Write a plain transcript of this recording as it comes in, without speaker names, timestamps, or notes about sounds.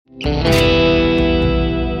This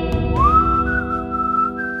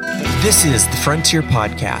is the Frontier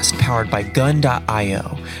Podcast, powered by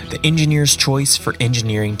Gun.io, the engineer's choice for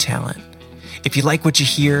engineering talent. If you like what you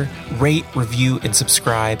hear, rate, review, and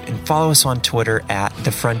subscribe, and follow us on Twitter at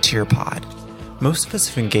The Frontier Pod. Most of us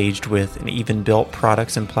have engaged with and even built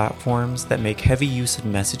products and platforms that make heavy use of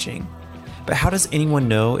messaging. But how does anyone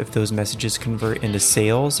know if those messages convert into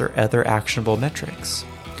sales or other actionable metrics?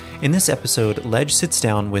 In this episode, Ledge sits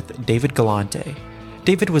down with David Galante.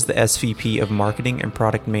 David was the SVP of Marketing and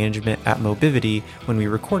Product Management at Mobivity when we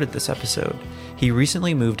recorded this episode. He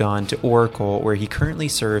recently moved on to Oracle, where he currently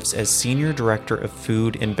serves as Senior Director of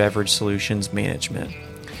Food and Beverage Solutions Management.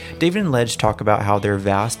 David and Ledge talk about how their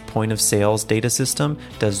vast point-of-sales data system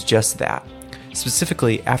does just that,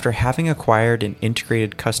 specifically after having acquired an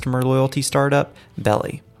integrated customer loyalty startup,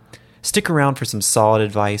 Belly. Stick around for some solid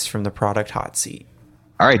advice from the product hot seat.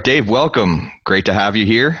 All right, Dave, welcome. Great to have you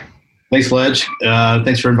here. Thanks, Ledge.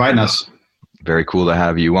 Thanks for inviting us. Very cool to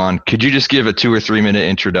have you on. Could you just give a 2 or 3 minute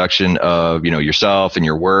introduction of yourself and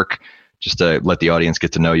your work, just to let the audience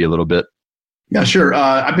get to know you a little bit? Yeah, sure.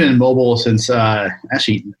 I've been in mobile since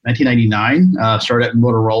actually 1999. Started at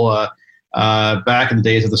Motorola back in the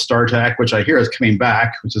days of the StarTAC, which I hear is coming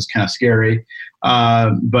back, which is kind of scary.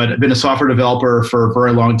 But I've been a software developer for a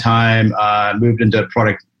very long time. Moved into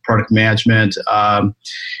product management, and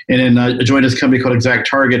then I joined this company called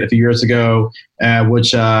ExactTarget a few years ago,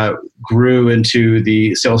 which grew into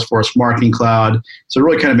the Salesforce Marketing Cloud. So it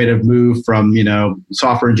really kind of made a move from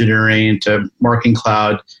software engineering to Marketing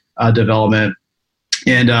Cloud development.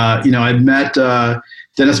 And I met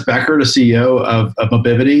Dennis Becker, the CEO of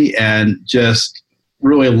Mobivity, and just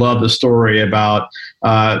really loved the story about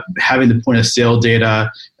having the point of sale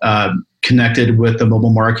data connected with the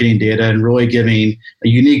mobile marketing data and really giving a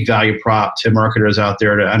unique value prop to marketers out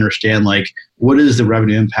there to understand what is the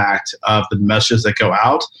revenue impact of the messages that go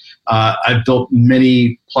out. I've built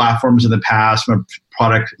many platforms in the past from a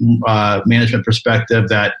product management perspective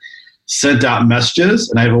that sent out messages,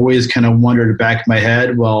 and I've always kind of wondered back in my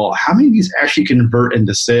head, well, how many of these actually convert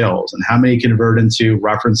into sales and how many convert into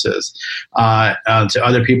references to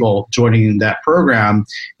other people joining that program?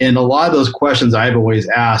 And a lot of those questions I've always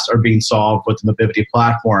asked are being solved with the Mobivity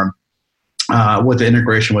platform, with the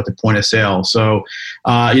integration with the point of sale. So,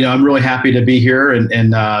 I'm really happy to be here, and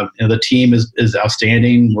the team is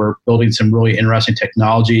outstanding. We're building some really interesting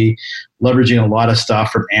technology, leveraging a lot of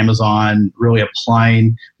stuff from Amazon, really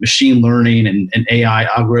applying machine learning and AI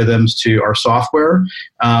algorithms to our software,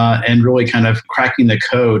 and really kind of cracking the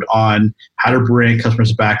code on how to bring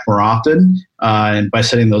customers back more often, and by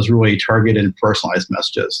sending those really targeted and personalized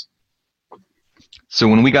messages. So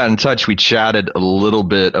when we got in touch, we chatted a little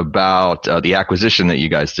bit about the acquisition that you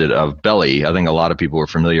guys did of Belly. I think a lot of people were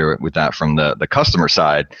familiar with that from the customer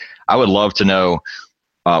side. I would love to know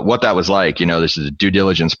what that was like. This is a due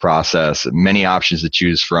diligence process, many options to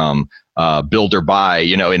choose from, build or buy,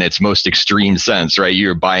 in its most extreme sense, right?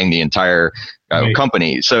 You're buying the entire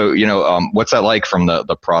company. So, what's that like from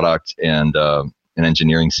the product and an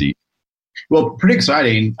engineering seat? Well, pretty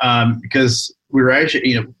exciting, because we were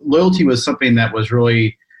actually, loyalty was something that was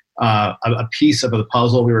really a piece of the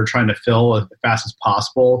puzzle we were trying to fill as fast as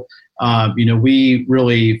possible. We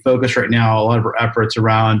really focus right now a lot of our efforts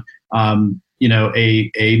around,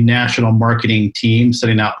 a national marketing team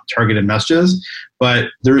sending out targeted messages.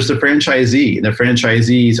 But there's the franchisee. The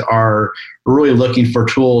franchisees are really looking for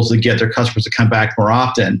tools to get their customers to come back more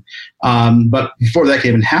often. But before that can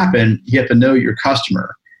even happen, you have to know your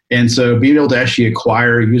customer. And so being able to actually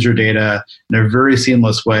acquire user data in a very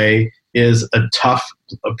seamless way is a tough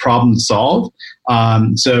problem to solve.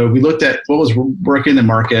 So we looked at what was working in the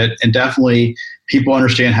market, and definitely people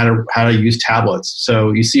understand how to use tablets.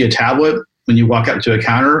 So you see a tablet when you walk up to a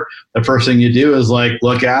counter, the first thing you do is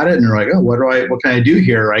look at it and you're like, oh, what can I do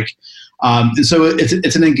here? And so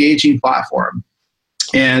it's an engaging platform.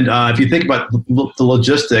 And if you think about the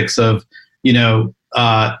logistics of,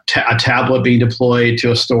 a tablet being deployed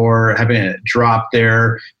to a store, having it drop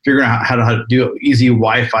there, figuring out how to do easy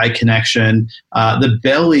Wi-Fi connection. The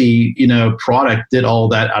Belly, product did all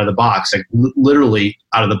that out of the box, literally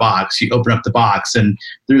out of the box. You open up the box and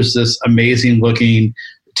there's this amazing looking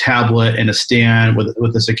tablet and a stand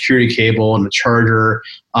with a security cable and a charger.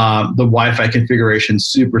 The Wi-Fi configuration,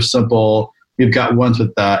 super simple. We've got ones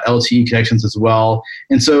with LTE connections as well.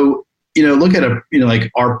 And so, look at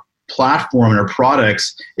our platform and our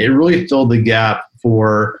products, it really filled the gap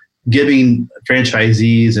for giving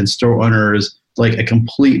franchisees and store owners a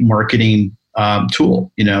complete marketing tool.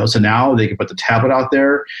 So now they can put the tablet out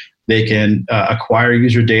there, they can acquire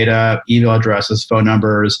user data, email addresses, phone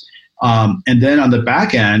numbers, And then on the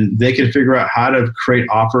back end, they can figure out how to create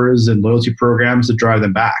offers and loyalty programs to drive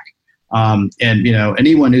them back. And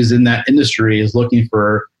anyone who's in that industry is looking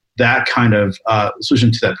for that kind of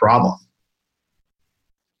solution to that problem.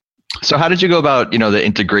 So how did you go about, the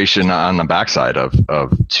integration on the backside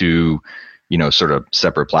of two, sort of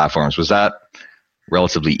separate platforms? Was that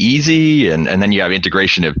relatively easy? And then you have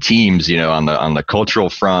integration of teams, on the cultural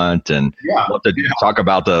front, and talk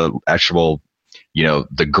about the actual,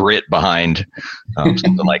 the grit behind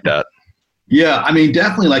something like that. Yeah, I mean,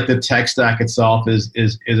 definitely like the tech stack itself is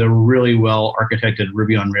a really well architected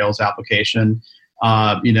Ruby on Rails application.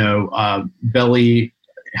 Belly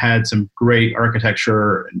had some great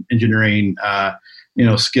architecture and engineering,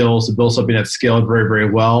 skills to build something that scaled very, very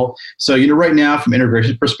well. So, right now from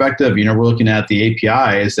integration perspective, we're looking at the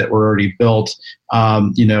APIs that were already built,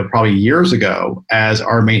 probably years ago as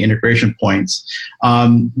our main integration points.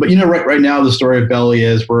 But right now the story of Belly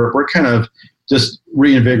is we're kind of just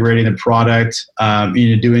reinvigorating the product,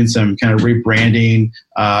 doing some kind of rebranding,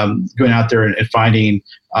 going out there and finding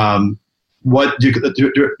what do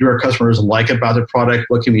our customers like about the product,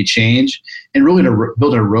 what can we change, and really to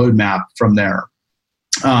build a roadmap from there.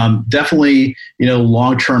 Definitely,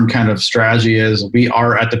 long-term kind of strategy is we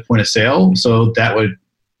are at the point of sale, so that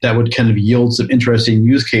would kind of yield some interesting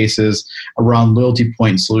use cases around loyalty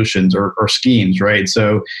point solutions or schemes, right?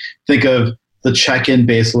 So think of the check-in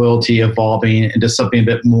based loyalty evolving into something a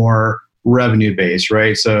bit more revenue based,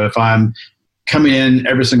 right? So if I'm coming in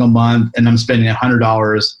every single month and I'm spending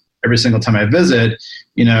 $100 every single time I visit,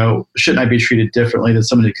 shouldn't I be treated differently than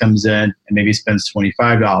somebody who comes in and maybe spends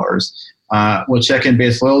 $25? With check-in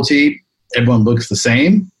based loyalty, everyone looks the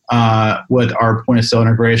same. With our point of sale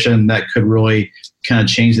integration, that could really kind of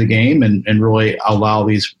change the game and really allow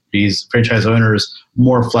these franchise owners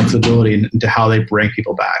more flexibility into how they bring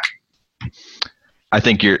people back. I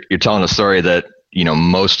think you're telling a story that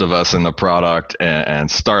most of us in the product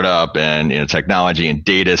and startup and technology and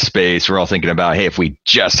data space, we're all thinking about, hey, if we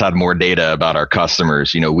just had more data about our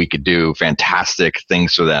customers, we could do fantastic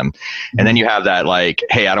things for them. And then you have that like,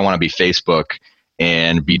 hey, I don't want to be Facebook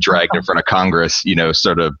and be dragged in front of Congress,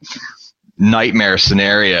 sort of nightmare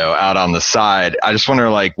scenario out on the side. I just wonder,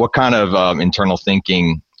 like, what kind of internal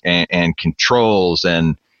thinking and controls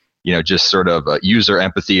and just sort of user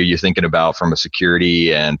empathy are you thinking about from a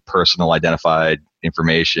security and personal identified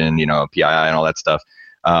information, PII and all that stuff?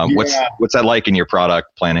 What's that like in your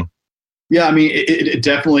product planning? Yeah, I mean, it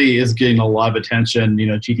definitely is getting a lot of attention.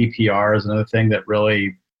 GDPR is another thing that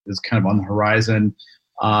really is kind of on the horizon.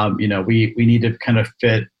 We need to kind of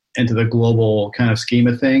fit into the global kind of scheme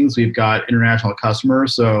of things. We've got international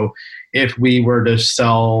customers, so if we were to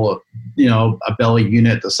sell, a Belly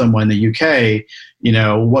unit to someone in the UK,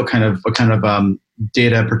 what kind of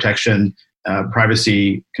data protection,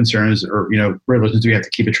 privacy concerns, or regulations do we have to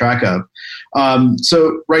keep a track of?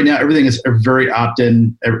 So right now, everything is very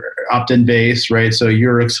opt-in based, right? So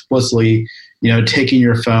you're explicitly, taking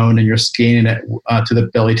your phone and you're scanning it to the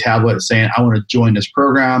Belly tablet, saying, "I want to join this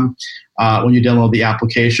program." When you download the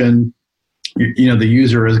application, the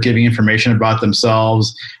user is giving information about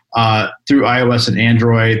themselves. Through iOS and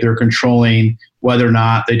Android, they're controlling whether or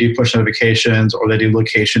not they do push notifications or they do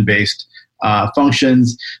location-based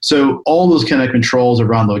functions. So all those kind of controls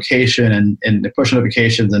around location and the push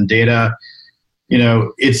notifications and data,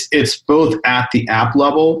 it's both at the app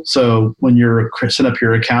level. So when you're setting up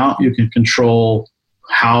your account, you can control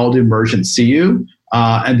how the merchants see you.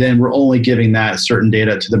 And then we're only giving that certain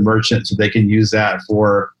data to the merchant so they can use that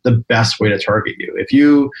for the best way to target you. If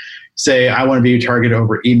you say, I want to be targeted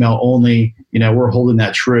over email only, we're holding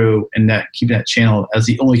that true and keeping that channel as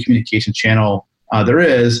the only communication channel there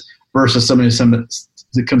is, versus somebody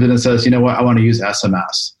that comes in and says, I want to use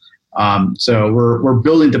SMS. So we're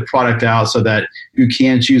building the product out so that you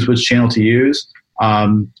can choose which channel to use,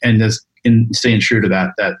 and staying true to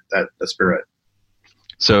that spirit.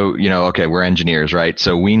 So, okay, we're engineers, right?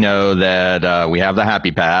 So we know that we have the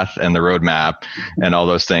happy path and the roadmap and all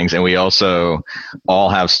those things. And we also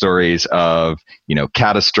all have stories of,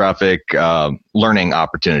 catastrophic learning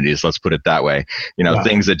opportunities. Let's put it that way.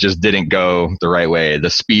 Things that just didn't go the right way,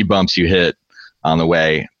 the speed bumps you hit on the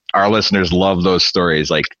way. Our listeners love those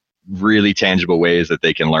stories, like really tangible ways that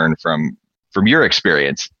they can learn from your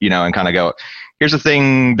experience, and kind of go, here's a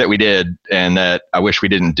thing that we did and that I wish we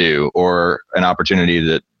didn't do, or an opportunity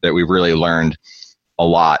that we've really learned a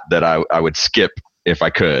lot that I would skip if I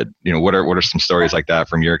could. What are some stories like that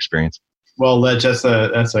from your experience? Well, that's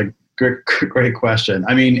a great question.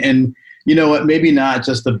 I mean, and what, maybe not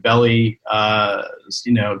just the Belly,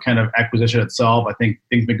 kind of acquisition itself. I think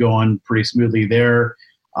things been going pretty smoothly there.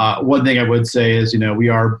 one thing I would say is,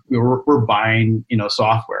 we're buying,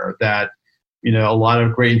 software that, a lot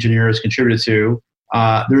of great engineers contributed to.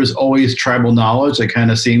 There's always tribal knowledge that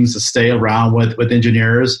kind of seems to stay around with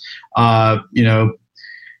engineers.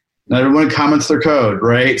 Not everyone comments their code,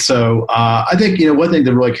 right? So I think one thing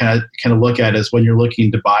to really kind of look at is when you're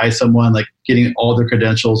looking to buy someone, like getting all their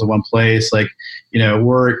credentials in one place. Like,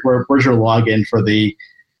 where's your login for the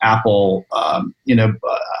Apple,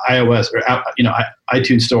 iOS or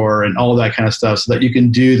iTunes Store and all of that kind of stuff, so that you can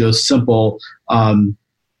do those simple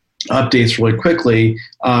updates really quickly.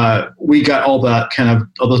 We got all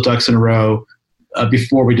those ducks in a row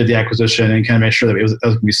before we did the acquisition, and kind of make sure that it was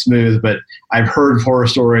going to be smooth. But I've heard horror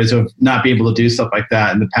stories of not being able to do stuff like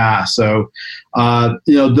that in the past. So,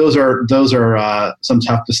 those are some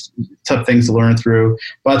tough things to learn through.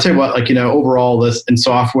 But I'll tell you what, overall, this in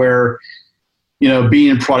software, being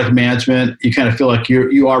in product management, you kind of feel like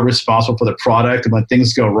you are responsible for the product, and when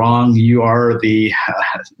things go wrong, you are the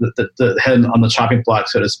head on the chopping block,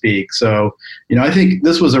 so to speak. So, I think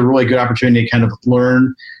this was a really good opportunity to kind of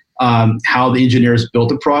learn how the engineers built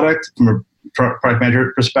the product from a product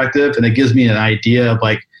manager perspective, and it gives me an idea of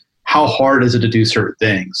like how hard is it to do certain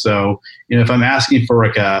things. So, if I'm asking for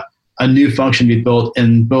like a new function to be built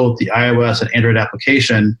in both the iOS and Android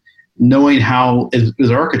application, knowing how it was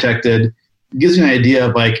architected gives me an idea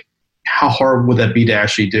of like how hard would that be to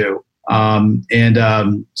actually do.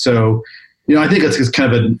 So, I think it's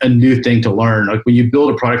kind of a new thing to learn. Like when you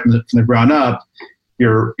build a product from the ground up,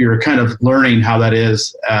 you're kind of learning how that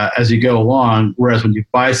is as you go along. Whereas when you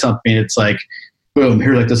buy something, it's like, boom,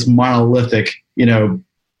 here's like this monolithic,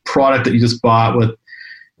 product that you just bought with,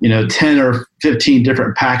 10 or 15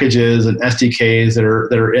 different packages and SDKs that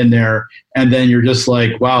are in there. And then you're just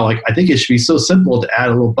like, wow, like I think it should be so simple to add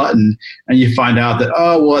a little button. And you find out that,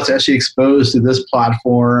 it's actually exposed to this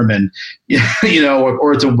platform, and,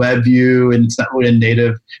 or it's a web view and it's not really a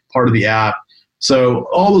native part of the app. So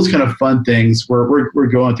all those kind of fun things we're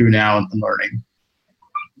going through now and learning.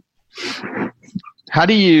 How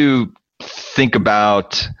do you think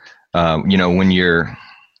about, when you're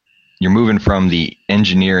moving from the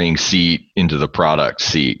engineering seat into the product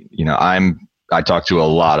seat? I talk to a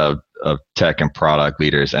lot of tech and product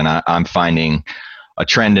leaders, and I'm finding a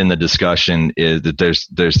trend in the discussion is that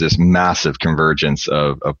there's this massive convergence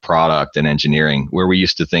of product and engineering, where we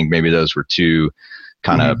used to think maybe those were two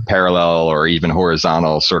kind of parallel or even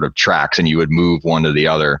horizontal sort of tracks, and you would move one to the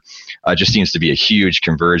other. Just seems to be a huge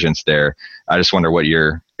convergence there. I just wonder what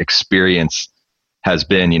your experience has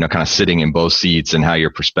been, kind of sitting in both seats, and how your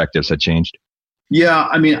perspectives had changed. Yeah,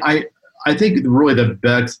 I mean, I think really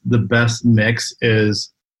the best mix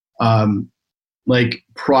is like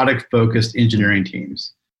product focused engineering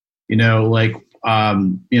teams. Before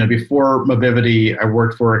Mobivity, I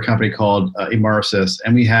worked for a company called Emarsys,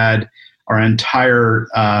 and we had our entire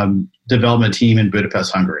development team in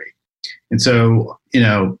Budapest, Hungary. And so,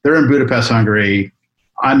 they're in Budapest, Hungary.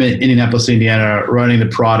 I'm in Indianapolis, Indiana, running the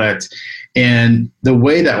product. And the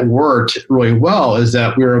way that worked really well is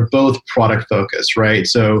that we were both product focused, right?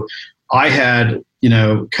 So I had,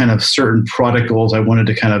 kind of certain product goals I wanted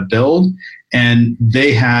to kind of build, and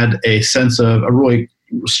they had a really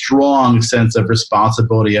strong sense of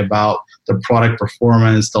responsibility about the product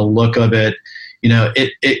performance, the look of it,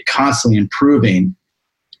 it constantly improving.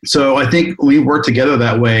 So I think we work together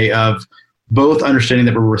that way of both understanding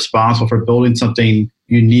that we're responsible for building something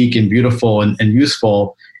unique and beautiful and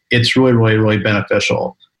useful. It's really, really, really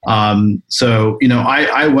beneficial. So,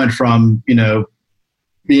 I went from,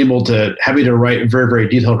 being able to having to write very, very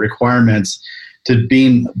detailed requirements to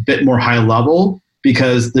being a bit more high level,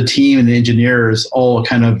 because the team and the engineers all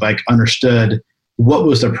kind of like understood what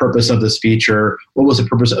was the purpose of this feature, what was the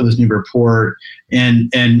purpose of this new report,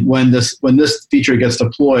 and when this feature gets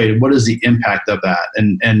deployed, what is the impact of that?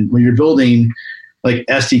 And when you're building like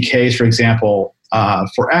SDKs, for example,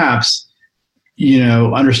 for apps,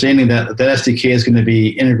 understanding that SDK is going to be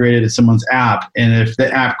integrated in someone's app, and if the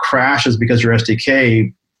app crashes because your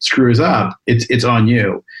SDK screws up, it's on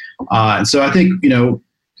you. And so I think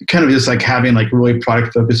kind of just like having like really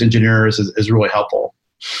product focused engineers is really helpful.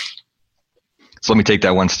 So let me take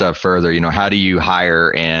that one step further. How do you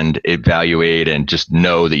hire and evaluate and just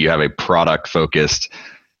know that you have a product focused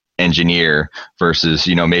engineer versus,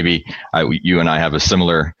 maybe you and I have a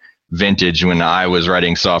similar vintage. When I was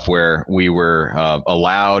writing software, we were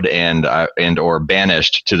allowed and or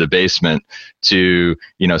banished to the basement to,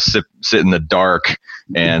 sit in the dark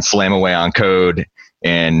and slam away on code,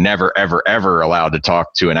 and never, ever, ever allowed to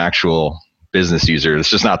talk to an actual business user. It's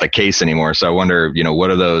just not the case anymore. So I wonder, what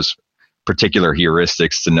are those particular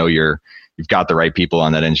heuristics to know you've got the right people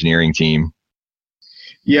on that engineering team?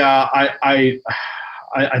 Yeah, I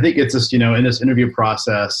think it's just, in this interview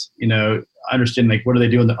process, understand like what do they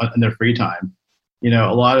do in their free time.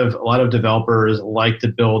 A lot of developers like to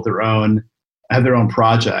have their own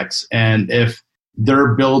projects, and if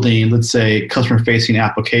they're building, let's say, customer facing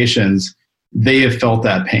applications, they have felt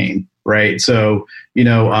that pain, right? So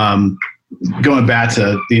going back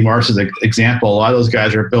to the Mars's example, a lot of those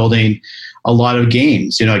guys are building a lot of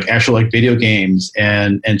games, like actual like video games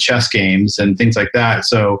and chess games and things like that.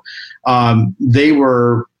 So they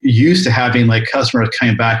were used to having like customers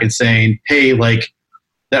coming back and saying, hey, like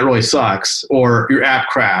that really sucks, or your app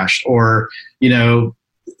crashed, or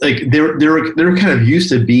like they're kind of used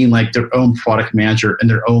to being like their own product manager and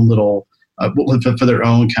their own little for their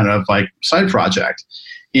own kind of like side project.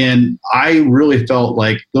 And I really felt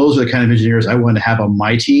like those are the kind of engineers I want to have on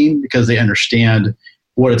my team, because they understand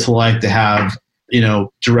what it's like to have,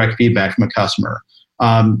 direct feedback from a customer.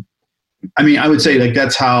 I would say like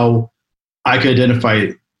that's how I could identify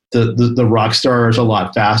the rock stars a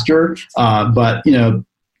lot faster. But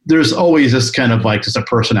there's always this kind of like just a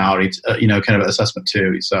personality, kind of assessment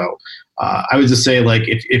too. So I would just say like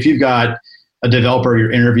if you've got a developer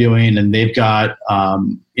you're interviewing and they've got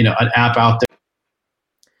an app out there.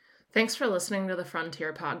 Thanks for listening to the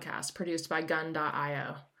Frontier podcast produced by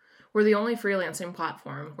Gun.io. We're the only freelancing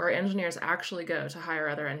platform where engineers actually go to hire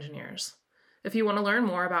other engineers. If you want to learn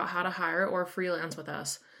more about how to hire or freelance with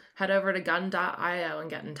us, head over to Gun.io and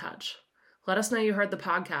get in touch. Let us know you heard the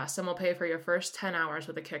podcast and we'll pay for your first 10 hours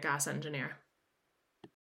with a kick-ass engineer.